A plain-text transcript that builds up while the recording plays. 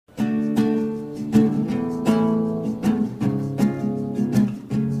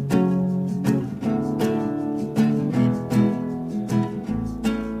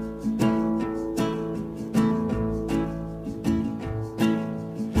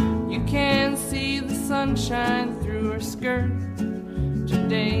You can see the sunshine through her skirt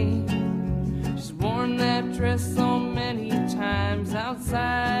today. She's worn that dress so many times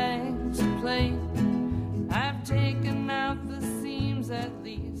outside to play. I've taken out the seams at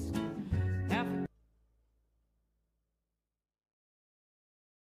least half.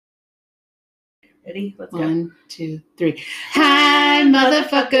 Ready? Let's go. 1, 2, 3. Hi,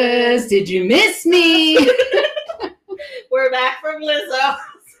 motherfuckers. Did you miss me? We're back from Lizzo.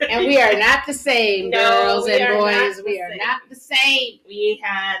 And we are not the same, No, girls we and are boys. not the We are same. not the same. We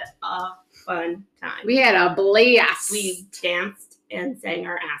had a fun time. We had a blast. We danced and sang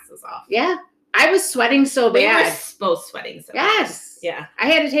our asses off. Yeah. I was sweating so We were bad. both sweating so Yes. bad. Yeah.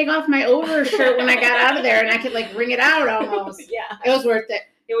 I had to take off my overshirt when I got out of there, and I could like wring it out almost. Yeah. It was worth it.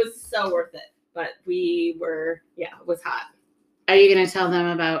 It was so worth it. But we were, it was hot. Are you going to tell them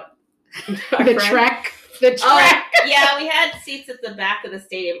about Our the friend- trek? The trek. Oh, yeah, we had seats at the back of the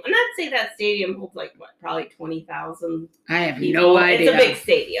stadium. I'm not saying that stadium holds probably 20,000 I have people. no idea. It's a big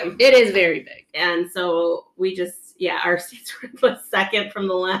stadium. It is very big. And so we just, our seats were the second from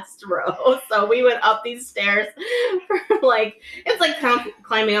the last row. So we went up these stairs for it's like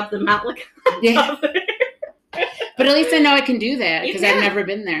climbing up the Mount Lacan. Yeah. But at least I know I can do that You because I've can. never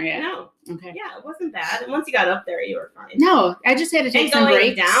been there yet. No. Okay. Yeah, it wasn't bad. And once you got up there, you were fine. No, I just had to take And some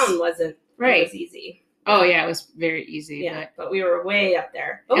going breaks. down wasn't Right. It was easy. Oh, yeah, it was very easy. Yeah, but we were way up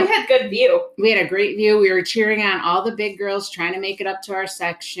there. But Yeah. we had good view. We had a great view. We were cheering on all the big girls trying to make it up to our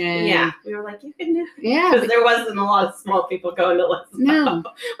section. Yeah. We were like, you can do it. Yeah. Because there wasn't a lot of small people going to listen. No.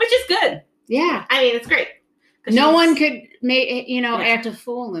 Which is good. Yeah. I mean, it's great. 'Cause No she's- one could make Yeah. act a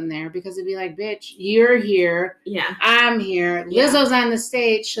fool in there because it'd be like, bitch, you're here. Yeah. I'm here. Yeah. Lizzo's on the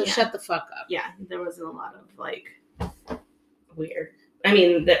stage. She'll Yeah. shut the fuck up. Yeah. There wasn't a lot of weird. I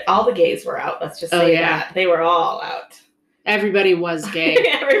mean, all the gays were out. Let's just say that. They were all out. Everybody was gay.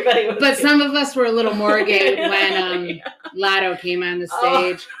 Everybody was But gay. some of us were a little more gay when Lotto came on the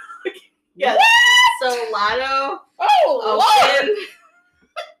Oh. stage. Yes. So Lotto opened.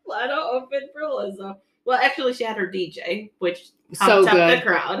 Lotto opened for Lizzo. Well, actually, she had her DJ, which So pumped up the good.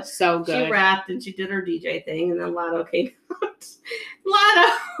 crowd. So good. She rapped and she did her DJ thing, and then Lotto came out.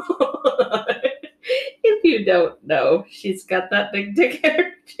 Lotto! If you don't know, she's got that big dick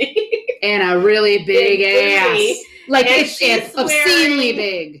energy. And a really big Big ass. booty. Like, And it's she's obscenely wearing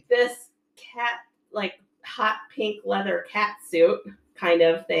big. This cat, hot pink leather cat suit kind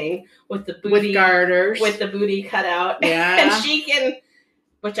of thing with the booty. With garters. With the booty cut out. Yeah. And she can,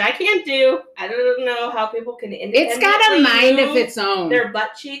 which I can't do. I don't know how people can It's got a mind of its own. their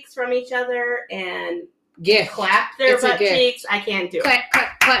butt cheeks from each other and gift. clap their It's a butt gift. cheeks. I can't do it. Clap,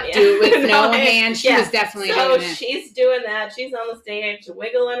 clap, clap. Yeah. Do it with No, no hand. She yeah. was definitely So doing it. she's doing that. She's on the stage,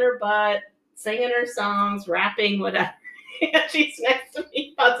 wiggling her butt, singing her songs, rapping, whatever. And she's next to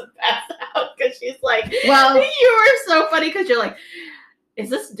me, about to pass out because she's like, Well, you were so funny because you're like, is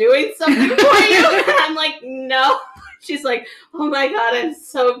this doing something for you? And I'm like, no. She's like, oh my God, I'm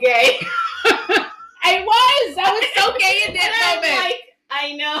so gay. I was so gay in And that I'm moment. like,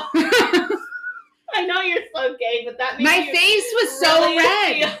 I know. I know you're so gay, but that makes My you face was so really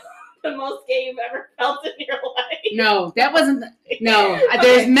red. feel the most gay you've ever felt in your life. No, that wasn't. No,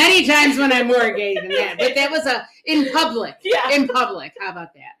 there's many times when I'm more gay than that, but that was in public. Yeah. In public. How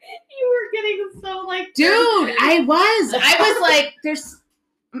about that? You were getting so Dude, I was like,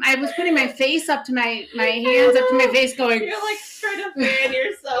 I was putting my face up to my hands up to my face going, You're like trying to fan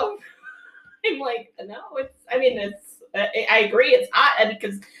yourself. I'm like, no, I agree, it's hot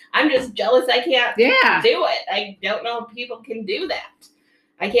because I'm just jealous I can't yeah. do it. I don't know if people can do that.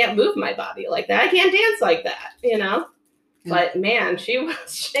 I can't move my body like that. I can't dance like that, Yeah. But man, she was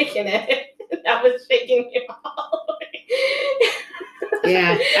shaking it. That was shaking me all the way.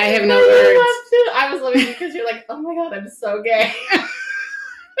 Yeah, I have no words. I was loving it because you're like, oh my God, I'm so gay. I'm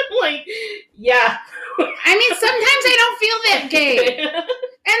like, yeah. I mean, sometimes I don't feel that gay.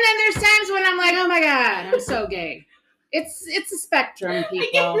 And then there's times when I'm like, oh my God, I'm so gay. It's a spectrum,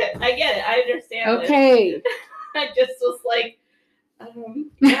 people. I get it. I understand it. Okay. I just was like,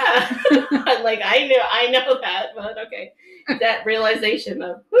 yeah. Like, I know that, but okay. That realization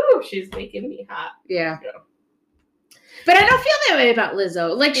of, whoo, she's making me hot. Yeah. Yeah. But I don't feel that way about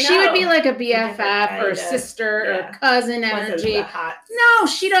Lizzo. Like, she would be No. like a Different BFF or kind a of- sister yeah. or cousin Wasn't energy. the hot. No,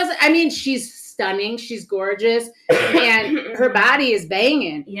 she doesn't. I mean, she's stunning. She's gorgeous. And her body is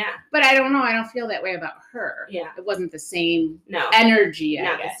banging. Yeah. But I don't know. I don't feel that way about her. Yeah. It wasn't the same No. energy, I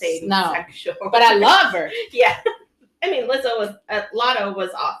Not guess. the same No. sexual. But I love her. Yeah. I mean, Lotto was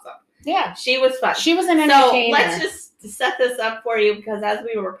awesome. Yeah. She was fun. She was an So entertainer. let's just set this up for you because as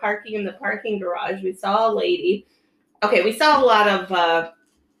we were parking in the parking garage, we saw a lady. Okay, we saw a lot of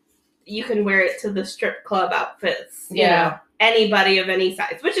you can wear it to the strip club outfits. You Yeah. know, anybody of any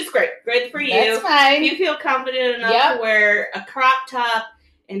size, which is great. Great for you. That's fine. You feel confident enough Yep. to wear a crop top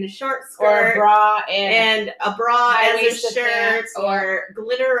and a short Or skirt a bra and and a bra as a high-waisted shirt pants, yeah. or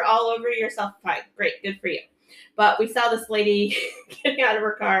glitter all over yourself. Fine. Great. Good for you. But we saw this lady getting out of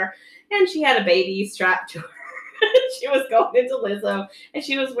her car and she had a baby strapped to her. She was going into Lizzo and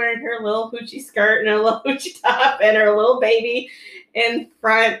she was wearing her little hoochie skirt and her little hoochie top and her little baby in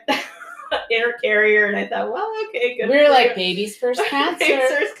front in her carrier. And I thought, well, okay, good. we were for like you. baby's first concert. Baby's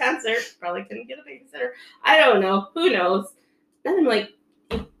first concert. Probably couldn't get a babysitter. I don't know. Who knows? Then I'm like,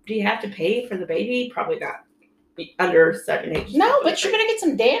 do you have to pay for the baby? Probably not. Under a certain age. No, but you're gonna get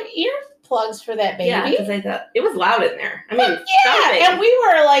some damn earplugs for that baby. Yeah, because I thought it was loud in there. I mean, yeah, and we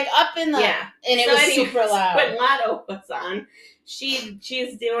were like up in the yeah. and it So was anyways, super loud. When Lotto was on,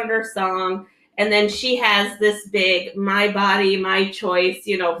 she's doing her song, and then she has this big "My Body, My Choice,"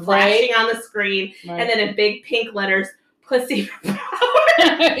 you know, flashing on the screen, and then in big pink letters, "Pussy Power."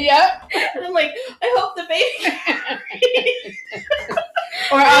 Yep. And I'm like, I hope the baby.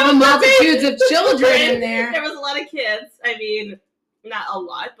 Or all the multitudes of children in there. There was a lot of kids. I mean, not a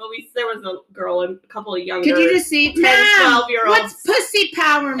lot, but there was a girl and a couple of younger. Could you just see 10, Mom, 12-year-olds. what's pussy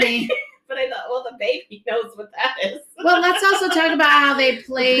power me? But I thought, well, the baby knows what that is. Well, let's also talk about how they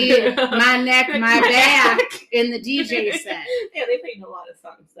played My Neck, My Back in the DJ set. Yeah, they played a lot of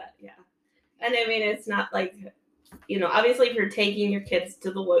songs that, yeah. And I mean, it's not like, you know, obviously if you're taking your kids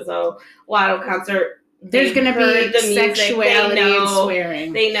to the Lizzo Lotto concert, There's going to be sexuality and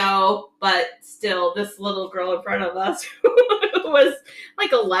swearing. They know, but still, this little girl in front of us who was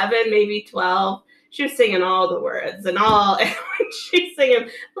like 11, maybe 12, she was singing all the words and when she's singing,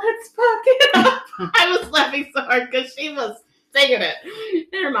 "Let's fuck it up," I was laughing so hard because she was singing it.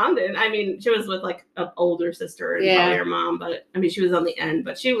 And her mom didn't. I mean, she was with like an older sister and probably her mom, but I mean, she was on the end,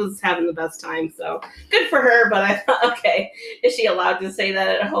 but she was having the best time. So good for her. But I thought, okay, is she allowed to say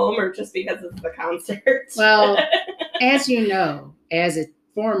that at home or just because it's the concert? Well, as you know, as a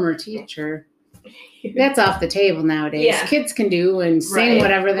former teacher, that's off the table nowadays. Yeah. Kids can do and sing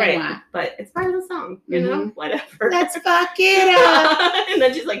whatever they want. But it's part of the song, you know, whatever. Let's fuck it up. And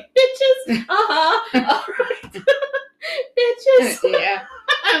then she's like, "Bitches, all right." Bitches. Yeah.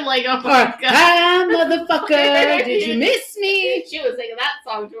 I'm like, oh my god. Hi, motherfucker. Did you miss me? She was singing that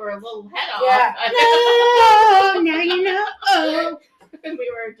song to her little head off. Yeah. No, now you know. Oh. And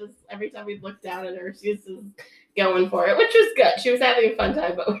we were just, every time we looked down at her, she was just going for it, which was good. She was having a fun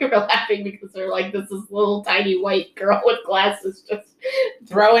time, but we were laughing because they're like, this is little tiny white girl with glasses just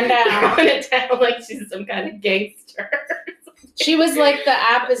throwing it down like she's some kind of gangster. She was like the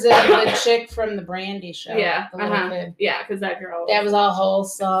opposite of the chick from the Brandy show. Yeah. The little kid. Yeah, because that girl. That was all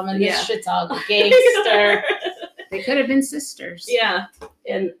wholesome, and this shit's all gangster. They could have been sisters. Yeah,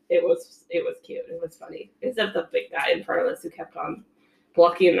 and it was cute. It was funny. Except the big guy in front of us who kept on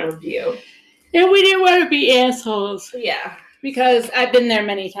blocking our view. And we didn't want to be assholes. Yeah. Because I've been there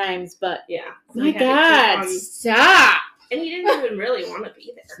many times, but yeah. So my God, stop. And he didn't even really want to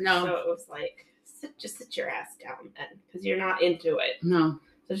be there. No. So it was like, just sit your ass down then, because you're not into it. No.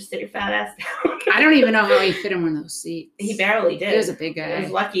 So just sit your fat ass down. I don't even know how he fit in one of those seats. He barely did. He was a big guy. He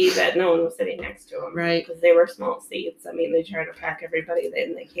was lucky that no one was sitting next to him. Right. Because they were small seats. I mean, they try to pack everybody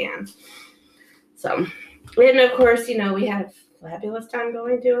in they can. So, and of course, you know, we had a fabulous time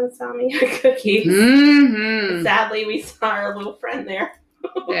going to Insomnia Cookies. Mm-hmm. Sadly, we saw our little friend there.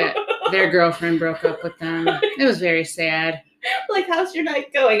 Their girlfriend broke up with them. It was very sad. Like, how's your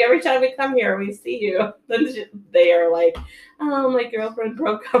night going? Every time we come here, we see you. Then they are like, oh, my girlfriend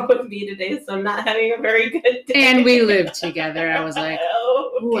broke up with me today, so I'm not having a very good day. And we lived together. I was like,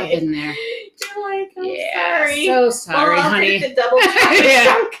 oh, okay. Ooh, I've been there. You're like, I'm sorry. So sorry, I'll honey. take the double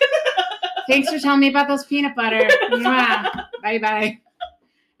chunk. Thanks for telling me about those peanut butter. Bye-bye.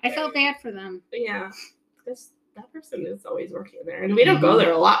 I felt bad for them. Yeah. That person is always working there. And we don't go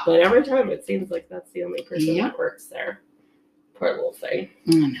there a lot, but every time it seems like that's the only person that works there. Poor little thing.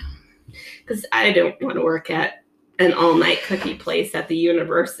 I know. Because I don't want to work at an all-night cookie place at the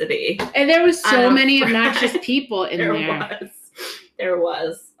university. And there was so many obnoxious people in there. There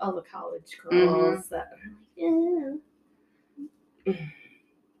was. All the college girls that were like, yeah.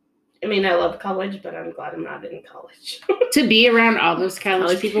 I mean, I love college, but I'm glad I'm not in college. To be around all those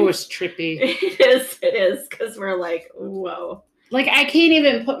college people was trippy. It is, because we're like, whoa. Like, I can't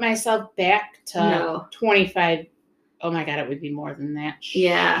even put myself back to 25. Oh my God, it would be more than that.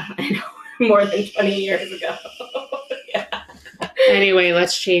 Yeah, I know. More than 20 years ago. Yeah. Anyway,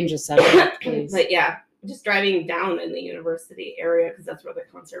 let's change the subject, please. But yeah, just driving down in the university area, because that's where the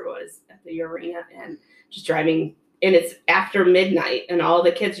concert was, at the arena, and just driving and it's after midnight, and all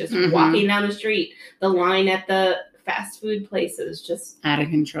the kids just Mhm. walking down the street. The line at the fast food places just Out of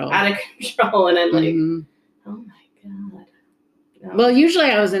control. out of control, and I'm like, Mhm. oh my god. No. Well, usually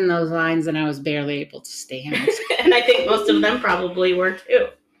I was in those lines and I was barely able to stand. And I think most of them probably were too.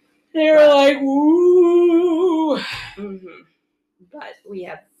 They were like, woo. Mm-hmm. But we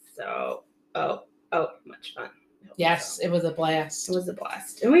had so much fun. Yes, So, it was a blast. it was a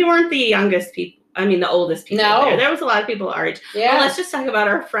blast, and we weren't the youngest people. I mean, the oldest people. No. There was a lot of people our age. Yeah. Well, let's just talk about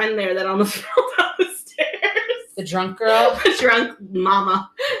our friend there that almost fell down the stairs. The drunk girl. The drunk mama.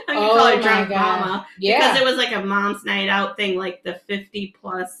 I can Oh call her my drunk God. mama. Yeah. Because it was like a mom's night out thing, like the 50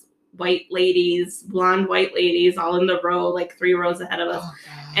 plus white ladies, blonde white ladies, all in the row, like 3 rows ahead of us. Oh,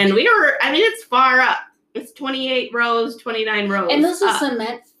 God. And we were, I mean, it's far up. It's 28 rows, 29 rows. And those are up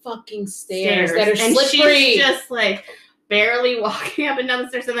cement fucking stairs that are and slippery. she's just like barely walking up and down the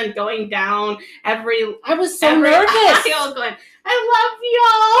stairs and then going down every I was so every nervous. aisle going,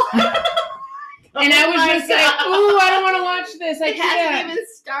 I love y'all. And I Oh was my just like, God. ooh, I don't want to watch this. I It hasn't can't. even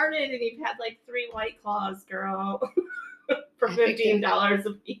started, and you've had like 3 White Claws, girl, for I think $15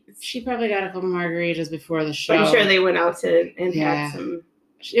 a piece. She probably got a couple margaritas before the show. I'm sure they went out to and Yeah. had some.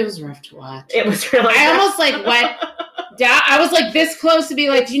 It was rough to watch. It was really. I almost like went down. I was like this close to be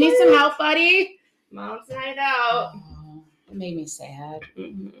like, do you need some help, buddy? Mom's night out. Oh, it made me sad.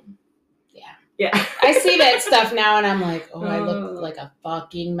 Mm-hmm. Yeah. Yeah. I see that stuff now and I'm like, oh, I Oh. look like a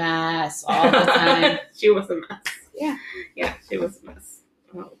fucking mess all the time. She was a mess. Yeah. Yeah, she was a mess.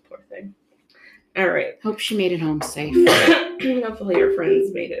 Oh, poor thing. All right. Hope she made it home safe. Hopefully your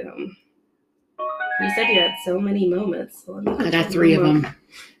friends made it home. You said you had so many moments. So I got 3 of them.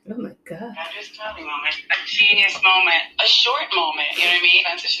 Oh my god. Not just a moment, a genius moment, a short moment, you know what I mean?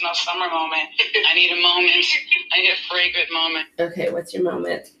 Transitional summer moment. I need a moment. I need a fragrant moment. Okay, what's your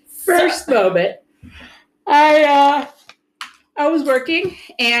moment? First moment, I was working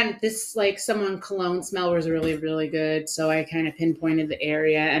and this like someone cologne smell was really, really good. So I kind of pinpointed the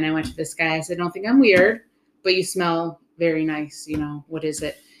area and I went to this guy. I said, don't think I'm weird, but you smell very nice. You know, what is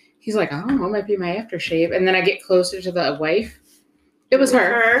it? He's like, I don't know, it might be my aftershave. And then I get closer to the wife. It was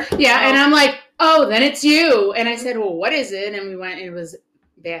her. Yeah. And I'm like, oh, then it's you. And I said, well, what is it? And we went, and it was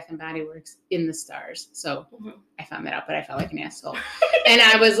Bath and Body Works in the Stars. So I found that out, but I felt like an asshole. And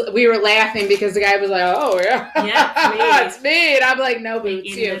we were laughing because the guy was like, oh, yeah. Yeah, it's me. And I'm like, no, but it's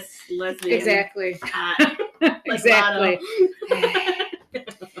Making you. this lesbian Exactly. hot, like Exactly.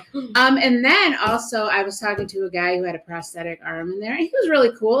 Lotto. And then also I was talking to a guy who had a prosthetic arm in there and he was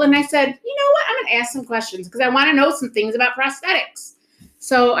really cool. And I said, you know what? I'm going to ask some questions because I want to know some things about prosthetics.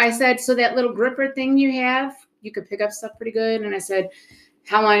 So I said, so that little gripper thing you have, you could pick up stuff pretty good. And I said,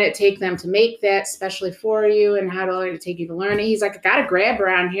 how long did it take them to make that especially for you? And how long did it take you to learn it? He's like, I got a grabber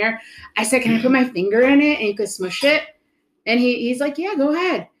on here. I said, can I put my finger in it and you could smush it? And he's like, yeah, go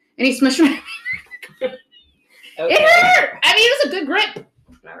ahead. And he smushed my Okay. It hurt. I mean, it was a good grip.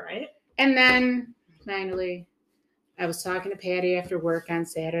 All right. And then finally, I was talking to Patty after work on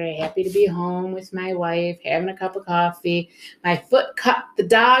Saturday, happy to be home with my wife, having a cup of coffee. My foot cut the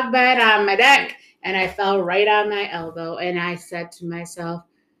dog bed on my deck, and I fell right on my elbow. And I said to myself,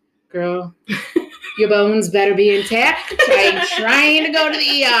 girl, your bones better be intact. I'm trying to go to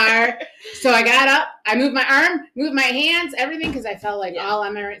the ER. So I got up. I moved my arm, moved my hands, everything, because I felt like all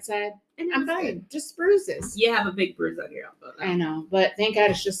on my right side. And I'm fine. Just bruises. You have a big bruise on your elbow. I know, but thank God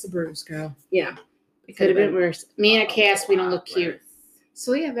it's just a bruise, girl. Yeah. It could have been worse. Me and a cast, we don't look cute.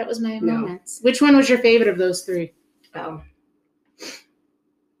 So yeah, that was my moments. Which one was your favorite of those 3? Oh.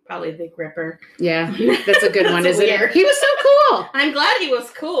 Probably the gripper. Yeah, that's a good one, That's isn't weird. it? He was so cool. I'm glad he was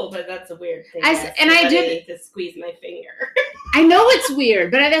cool, but that's a weird thing. I to ask and I somebody did- to squeeze my finger. I know it's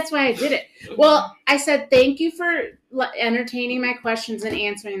weird, but that's why I did it. Well, I said, thank you for entertaining my questions and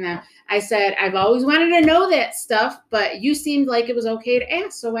answering them. I said, I've always wanted to know that stuff, but you seemed like it was okay to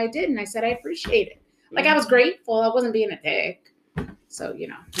ask, so I did. And I said, I appreciate it. Like, I was grateful. I wasn't being a dick. So, you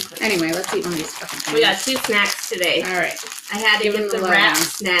know. Anyway, let's eat one of these fucking things. We got 2 snacks today. All right. I had to Give get them the the wrap lowdown.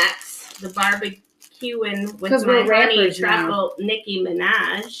 snacks, the barbecuing with 'Cause my we're honey rappers now. truffle Nicki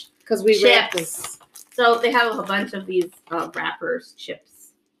Minaj. Because we wrapped Chips. this. So they have a bunch of these wrappers,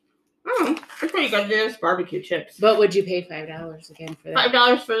 chips. Oh, that's pretty good. There's barbecue chips. But would you pay $5 again for that?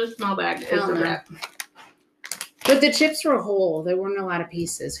 $5 for the small bag. Hell Is the no. wrap. But the chips were whole. There weren't a lot of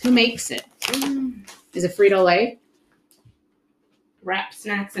pieces. Who makes it? Is it Frito-Lay? Wrap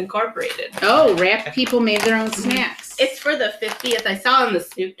Snacks Incorporated. Oh, Rap people made their own snacks. It's for the 50th. I saw on the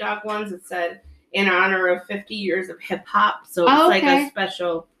Snoop Dogg ones it said in honor of 50 years of hip hop. So it's Oh, like okay. a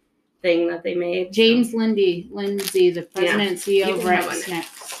special thing that they made. James Lindsay, the president and You CEO of can Rap have one.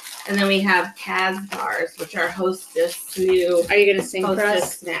 Snacks. And then we have Kaz bars, which are Hostess new Are you going to sing for Hostess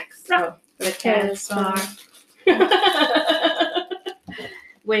us? snacks. So the Kaz bar.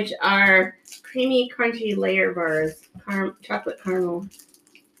 Which are creamy, crunchy layer bars, chocolate caramel.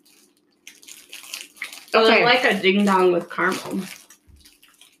 Oh, Okay. they're like a ding dong with caramel.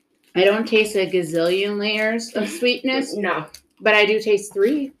 I don't taste a gazillion layers of sweetness, No, but I do taste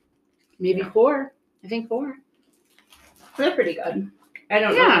 3, maybe Yeah. 4. I think 4. they're pretty good. I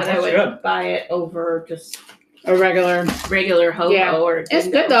don't know Yeah, that I that's would good. buy it over just A regular. regular hobo Yeah. or It's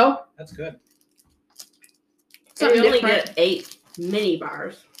Ding good Dong. though. That's good. So we Something only different. get 8 mini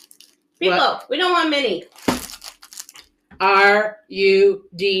bars. People, What? we don't want mini.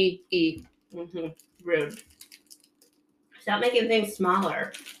 RUDE. Rude. Stop making things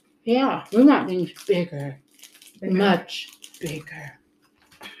smaller. Yeah, we want things bigger. Much bigger.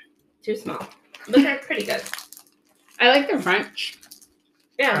 Too small. But they're pretty good. I like the French.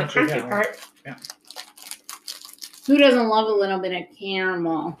 Yeah, the Crunchy, crunchy yeah. part. Who doesn't love a little bit of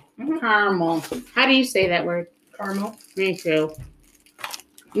caramel? Mhm. Caramel. How do you say that word? Caramel. Me too.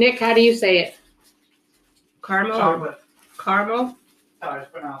 Nick, how do you say it? Caramel. Or Chocolate. caramel. How do I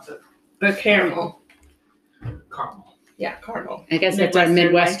pronounce it? Or caramel. Caramel. Yeah, caramel. I guess that's our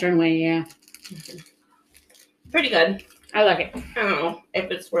Midwestern Midwestern way, yeah. Pretty good. I like it. I don't know if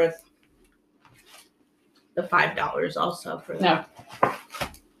it's worth the $5 also for No. that.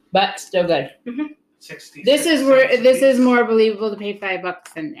 But still good. 60. This is more believable to pay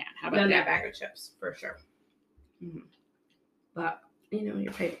 $5 than that. How about Than that that? bag of chips, for sure. But,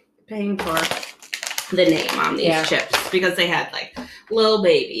 you're paying for the name on these Yeah. chips because they had like Lil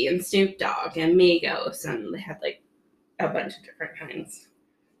Baby and Snoop Dogg and Migos and they had like a bunch of different kinds,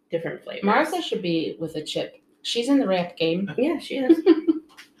 different flavors. Martha should be with a chip. She's in the rap game. Yeah, she is.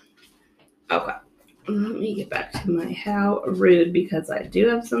 Okay. Let me get back to my how rude because I do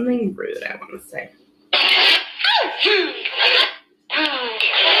have something rude I want to say.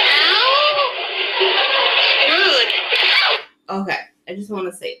 Okay, I just want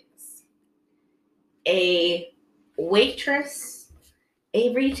to say this. A waitress,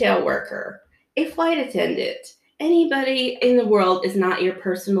 a retail worker, a flight attendant, anybody in the world is not your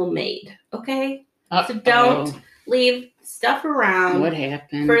personal maid, okay? So don't leave stuff around What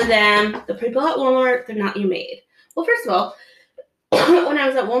happened? for them. The people at Walmart, they're not your maid. Well, first of all, when I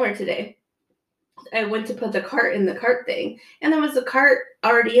was at Walmart today, I went to put the cart in the cart thing, and there was a cart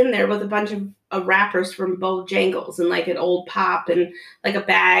already in there with a bunch of wrappers from Bojangles and like an old pop and like a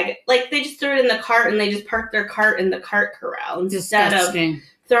bag. Like they just threw it in the cart and they just parked their cart in the cart corral instead of Disgusting.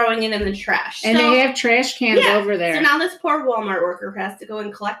 throwing it in the trash. And So- they have trash cans Yeah, over there. So now this poor Walmart worker who has to go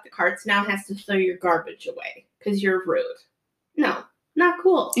and collect the carts now has to throw your garbage away because you're rude. No, not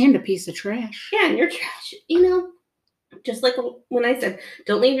cool. And a piece of trash. Yeah, and you're trash. Just like when I said,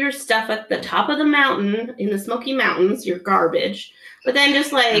 don't leave your stuff at the top of the mountain in the Smoky Mountains, your garbage. But then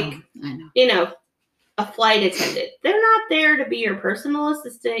just like, Oh, I know. a flight attendant. They're not there to be your personal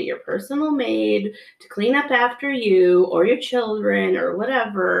assistant, your personal maid, to clean up after you or your children or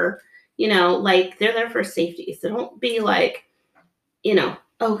whatever. Like they're there for safety. So don't be like,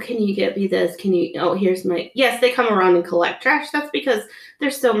 oh, can you get me this? Here's my, yes, they come around and collect trash. That's because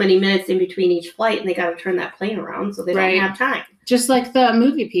there's so many minutes in between each flight and they got to turn that plane around. So they Right. don't have time. Just like the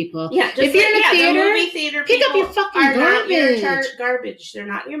movie people. Yeah. Just If you're in a the theater, movie theater pick up people your fucking are not your garbage. garbage. They're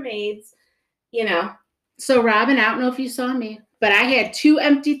not your maids. So, Robin, I don't know if you saw me, but I had 2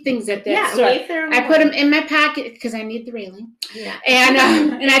 empty things at that Yeah. store. Leave there. I put them in my pocket because I need the railing. Yeah. And I threw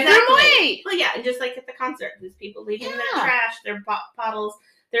them Exactly. away. Well, yeah, and just like at the concert, there's people leaving their Yeah. trash, their bottles,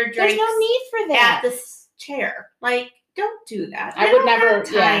 their There's drinks no need for at that. the chair. Like, don't do that. I They would don't never- have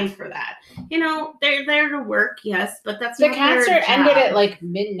time for that. They're there to work, yes, but that's The not their concert ended job. at like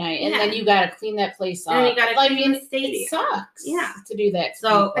midnight, and Yeah. then you got to clean that place up. And you gotta I clean mean, the stadium. it sucks. Yeah. to do that. to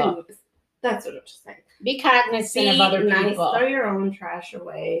So, people. anyways, that's what I'm just saying. Be cognizant Be of other nice, people. throw your own trash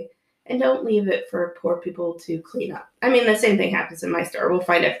away, and don't leave it for poor people to clean up. I mean, the same thing happens in my store. We'll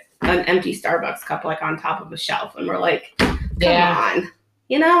find an empty Starbucks cup like on top of a shelf, and we're like, come Yeah,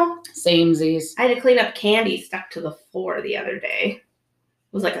 on. samesies. I had to clean up candy stuck to the floor the other day.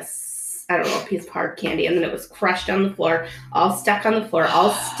 It was like a piece of hard candy, and then it was crushed on the floor, all stuck on the floor, all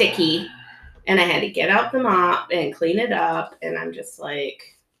sticky. And I had to get out the mop and clean it up, and I'm just like,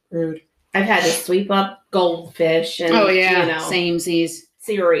 Rude. I've had to sweep up goldfish and Oh yeah, samesies.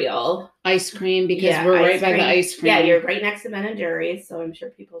 cereal. Ice cream because Yeah, we're right ice by the cream. ice cream. Yeah, you're right next to Ben & Jerry's, so I'm sure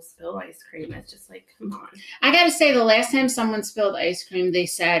people spill ice cream. It's just like, come on. I gotta say, the last time someone spilled ice cream, they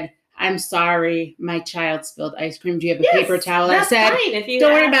said, "I'm sorry, my child spilled ice cream. Do you have a paper towel?" I That's said, fine if you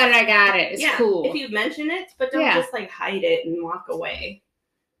 "Don't worry ask. about it. I got it. It's Yeah, cool." if you mention it, but don't Yeah. just like hide it and walk away.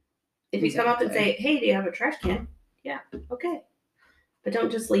 If you come up and Exactly. say, hey, do you have a trash can? Yeah, okay. But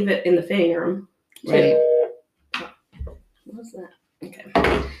don't just leave it in the fitting room. Right. What was that? Okay.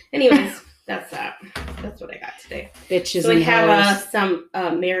 Anyways, that's that. That's what I got today. Bitches So we and have hoes. some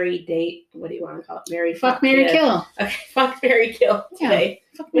marry date. What do you want to call it? Marry Fuck, marry, kill. Okay, fuck, marry, kill today,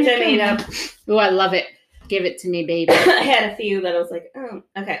 Fuck, which I marry, made kill. up. Oh, I love it. Give it to me, baby. I had a few that I was like, oh,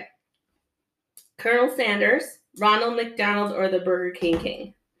 okay. Colonel Sanders, Ronald McDonald, or the Burger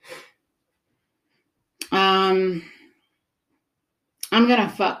King. I'm gonna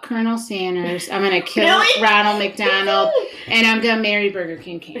fuck Colonel Sanders. I'm gonna kill Really? Ronald McDonald, and I'm gonna marry Burger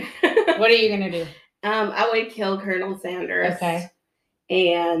King. What are you gonna do? I would kill Colonel Sanders. Okay.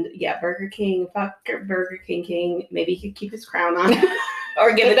 And yeah, Burger King, fuck Burger King. Maybe he could keep his crown on,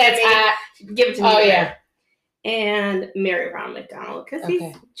 or give it That's to me. hot. Give it to me. Oh, there. yeah. And marry Ronald McDonald because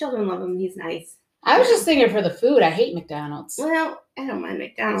Okay. children love him. He's nice. I was just thinking for the food. I hate McDonald's. Well, I don't mind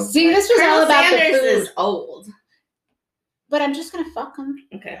McDonald's. See, but this was Colonel all about the Sanders food. is old. But I'm just gonna fuck him.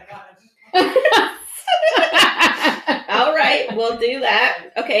 Okay. All right, we'll do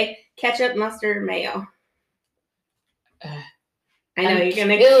that. Okay, ketchup, mustard, mayo. I know I'm you're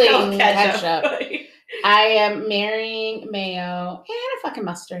gonna killing kill ketchup. I am marrying mayo and a fucking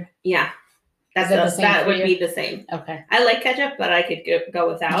mustard. Yeah, Is that the same that for would you? be the same. Okay. I like ketchup, but I could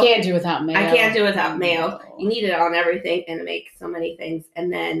go without. You can't do without mayo. I can't do without mayo. You need it on everything and make so many things.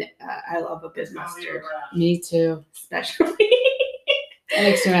 And then I love a good mustard, Me too. especially. It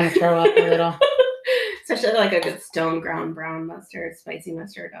makes me want to throw up a little. Especially like a good stone ground brown mustard, spicy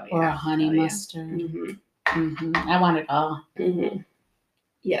mustard. Oh yeah. Or a honey Oh, yeah. mustard. Mm-hmm. I want it all. Mm-hmm.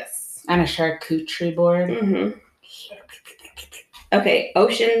 Yes. On a charcuterie board. Mm-hmm. Okay,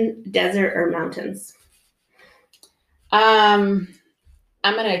 ocean, desert, or mountains? I'm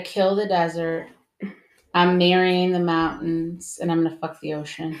gonna kill the desert. I'm marrying the mountains, and I'm gonna fuck the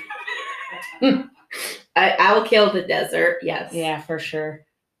ocean. I will kill the desert. Yes. Yeah, for sure.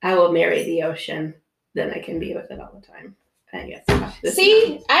 I will marry the ocean. Then I can be with it all the time. I guess. This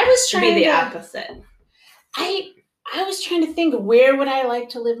See, I was should trying be the to. opposite. I was trying to think where would I like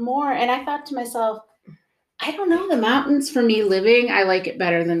to live more, and I thought to myself, I don't know. The mountains for me living, I like it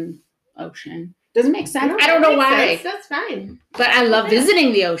better than ocean. Does it make sense? No, I don't know that why, makes sense. That's fine. but I love Yeah.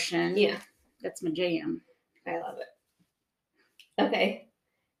 visiting the ocean. Yeah, That's my jam. I love it. Okay.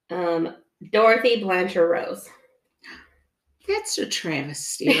 Dorothy, Blanche, or Rose? That's a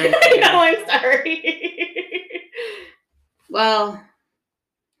travesty right I there. know, I'm sorry. Well,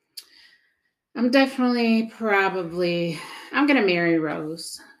 I'm gonna marry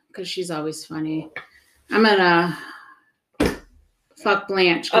Rose because she's always funny. I'm gonna fuck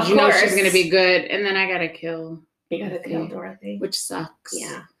Blanche because Of you know she's course. gonna be good, and then I gotta kill, You gotta kill Dorothy. which sucks.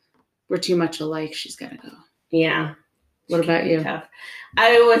 Yeah. We're too much alike. She's gotta go. Yeah. What about you? Tough.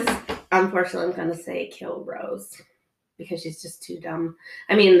 Unfortunately, I'm gonna say kill Rose because she's just too dumb.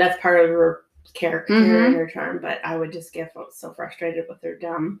 I mean, that's part of her character Mhm. and her charm, but I would just get so frustrated with her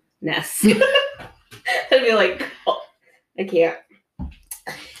dumbness. I'd be like, oh, I can't.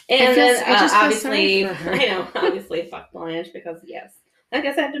 And then I just feel obviously, sorry for her. I know, obviously, fuck Blanche because yes, I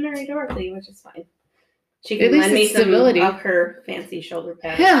guess I had to marry Dorothy, which is fine. She At can least lend me it's some stability. of her fancy shoulder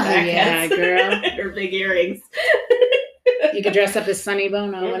pads. Hell back yeah, hats. girl. Her big earrings. You can dress up as Sonny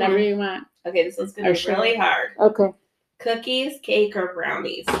Bono Mhm. whenever you want. Okay, this one's gonna Or be sure. really hard. Okay. Cookies, cake, or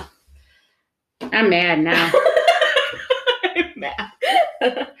brownies? I'm mad now. I'm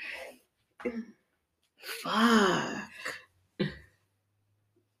mad. Fuck.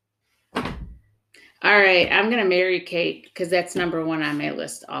 All right, I'm gonna marry cake because that's number one on my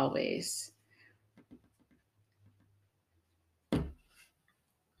list always.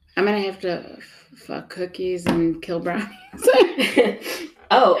 I'm gonna have to fuck cookies and kill brownies.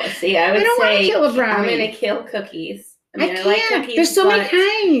 Oh, see, I would I don't want to say kill a I'm brownie. gonna kill cookies. I mean, can't. like cookies, there's so many but-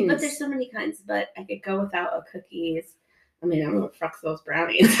 kinds. But there's so many kinds. But I could go without a cookies. I mean, I'm gonna fuck those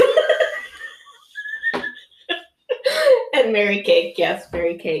brownies. And marry cake. Yes,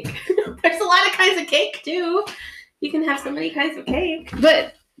 marry cake. There's a lot of kinds of cake too. You can have so many kinds of cake.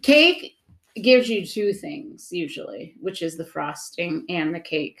 But cake gives you two things usually, which is the frosting and the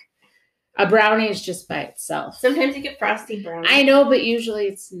cake. A brownie is just by itself. Sometimes you get frosty brownies. I know, but usually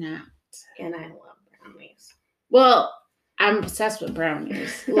it's not. And I love brownies. Well, I'm obsessed with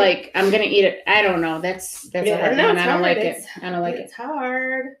brownies. Like I'm gonna eat it. I don't know. That's a hard one. I don't like it. I don't like it. It's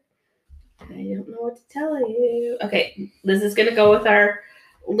hard. I don't know what to tell you. Okay, Liz is gonna go with our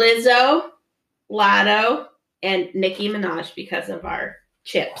Lizzo, Lotto, and Nicki Minaj because of our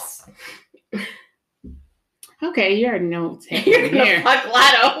chips. Okay, you already know what's You're happening gonna here. fuck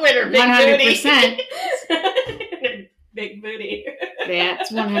Lotto with her big 100%. booty. Her big booty.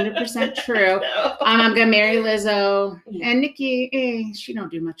 That's 100% true. No. I'm gonna marry Lizzo, Yeah. and Nikki. She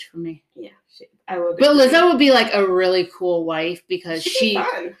don't do much for me. Yeah, I would. But Lizzo would be like a really cool wife because She'd be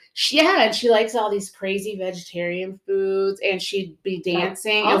fun. and she likes all these crazy vegetarian foods, and she'd be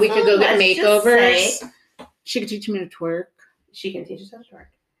dancing, and we Also, could go get let's just makeovers. say- She could teach me to twerk. She can teach us how to twerk.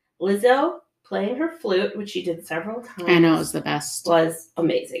 Lizzo playing her flute, which she did several times. I know it was the best. Was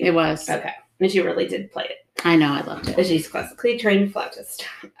amazing. It was. Okay, and she really did play it. I know. I loved And it. she's classically trained flautist.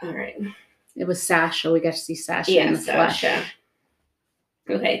 All right. It was Sasha. We got to see Sasha Yeah, in the flesh. Sasha.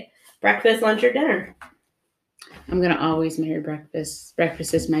 Okay. Breakfast, lunch, or dinner? I'm gonna always marry breakfast.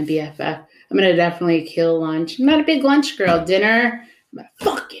 Breakfast is my BFF. I'm gonna definitely kill lunch. I'm not a big lunch girl. Dinner, I'm gonna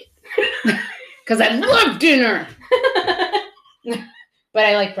fuck it because I love dinner, but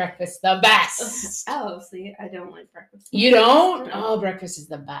I like breakfast the best. Oh, see, I don't like breakfast. You don't? No. Oh, breakfast is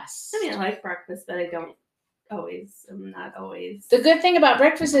the best. I mean, I like breakfast, but I don't always. I'm not always. The good thing about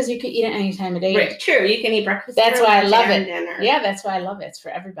breakfast is you can eat it any time of day. Right, true. You can eat breakfast. That's for why I lunch love and it. Dinner. Yeah, that's why I love it. It's for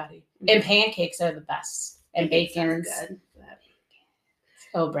everybody. And pancakes are the best. And Pancakes sound bacons. good. but-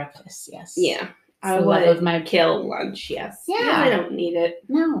 Oh, breakfast, yes. Yeah, I the love would of my- kill lunch. Yes. Yeah. Because I don't need it.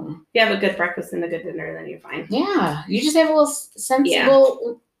 No. If you have a good breakfast and a good dinner, then you're fine. Yeah. You just have a little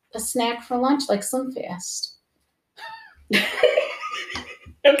sensible a snack for lunch like Slim Fast.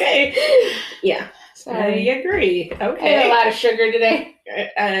 Okay. Yeah. Sorry. I agree. I had a Okay. lot of sugar today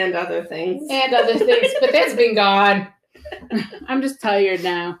And other things. and other things, but that's been gone. I'm just tired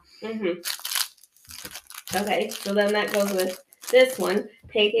now. Mm-hmm. Okay, so then that goes with this one: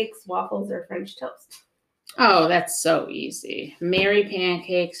 pancakes, waffles, or French toast. Oh, that's so easy. Marry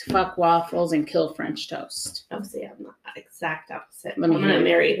pancakes, fuck waffles, and kill French toast. Oh, see, I'm not exact opposite. Let me I'm gonna hear it.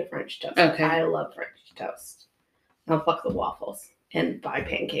 marry the French toast. Okay. I love French toast. I'll fuck the waffles and buy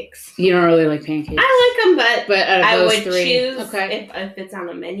pancakes. You don't really like pancakes. I like them, but But out of I those would three, choose okay. if it's on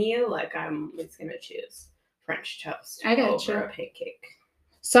a menu. Like I'm just gonna choose French toast I got over you. a pancake.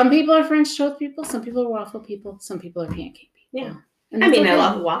 Some people are French toast people. Some people are waffle people. Some people are pancake people. Yeah. And I that's mean, I okay.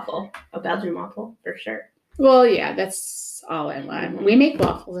 love a waffle, a Belgian waffle for sure. Well, yeah, that's all I want. We make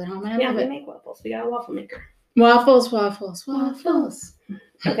waffles at home, and I Yeah, love we it. make waffles. We got a waffle maker. Waffles, waffles, waffles.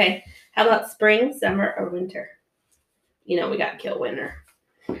 Okay. How about spring, summer, or winter? You know, we got to kill winter.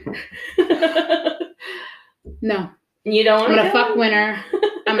 No, You don't I'm want to gonna fuck winter.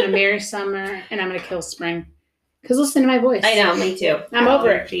 I'm gonna marry summer, and I'm gonna kill spring. Cause listen to my voice. I know, me too. I'm over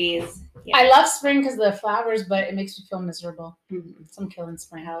it. Allergies. I love spring because of the flowers, but it makes me feel miserable. Mhm. So I'm killing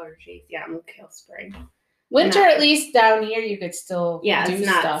spring. Allergies. Yeah, I'm gonna kill spring. Winter, Not- at least down here, you could still Yeah, do it's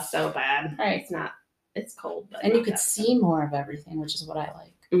not stuff, so bad. Right. It's not. It's cold, but and you could see more of everything, which is what I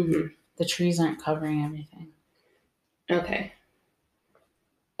like. Mm-hmm. The trees aren't covering everything. Okay.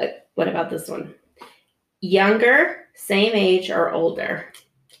 What about this one? Younger, same age, or older?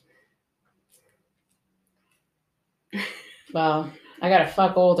 Well, I gotta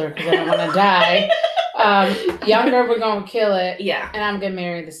fuck older because I don't want to die. Younger, we're gonna kill it, Yeah, and I'm gonna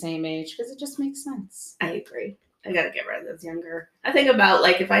marry the same age because it just makes sense. I agree. I gotta get rid of those younger. I think about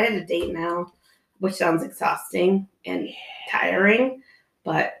like if I had a date now, which sounds exhausting and tiring,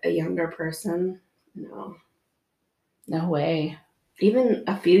 but a younger person, no. No way. Even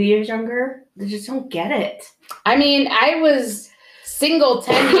a few years younger, they just don't get it. I mean, I was single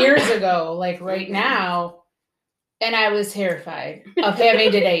 10 years ago, like right now, and I was terrified of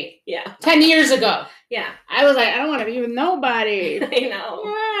having to date. Yeah, 10 years ago, yeah. I was like, I don't want to be with nobody. I know.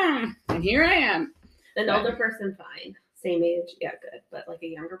 Yeah. And here I am. An older person, fine. Same age, yeah, good. But like a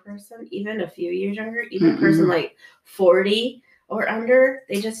younger person, even a few years younger, even a person like 40 or under,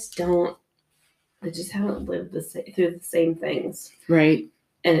 they just don't. They just haven't lived through the same things, Right.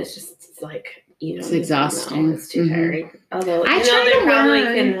 and it's like you know, It's exhausting. It's too Mhm. tiring. Although I you know try they to probably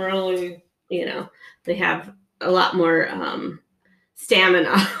learn. can really, they have a lot more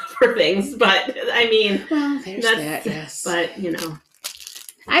stamina for things. But I mean, Well, there's that's that, yes. But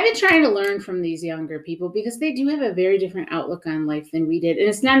I've been trying to learn from these younger people because they do have a very different outlook on life than we did. And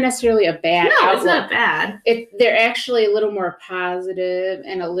it's not necessarily a bad no, outlook. it's not bad. They're actually a little more positive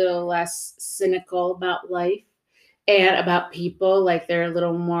and a little less cynical about life and about people. Like they're a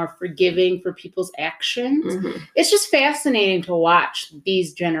little more forgiving for people's actions. Mhm. It's just fascinating to watch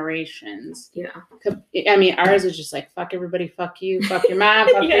these generations. Yeah, I mean, ours is just like, fuck everybody, fuck you, fuck your mom,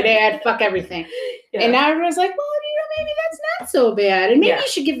 fuck your dad, fuck everything. yeah. And now everyone's like, well, maybe that's not so bad. And maybe Yeah. you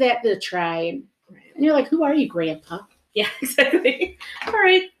should give that a try. And Right. you're like, who are you, Grandpa? Yeah, exactly. All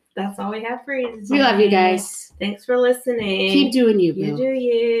right, that's all we have for you. We love you guys. Thanks for listening. Keep doing you, You boo. do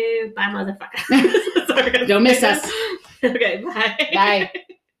you. Bye, motherfucker. Sorry. Don't miss us. Okay, bye. Bye. I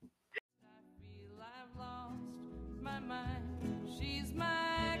feel I've lost my mind. She's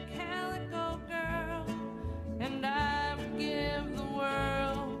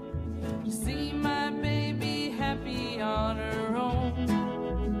on her own.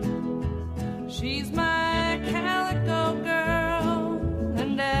 She's my calico girl,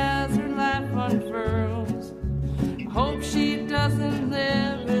 and as her life unfurls, hope she doesn't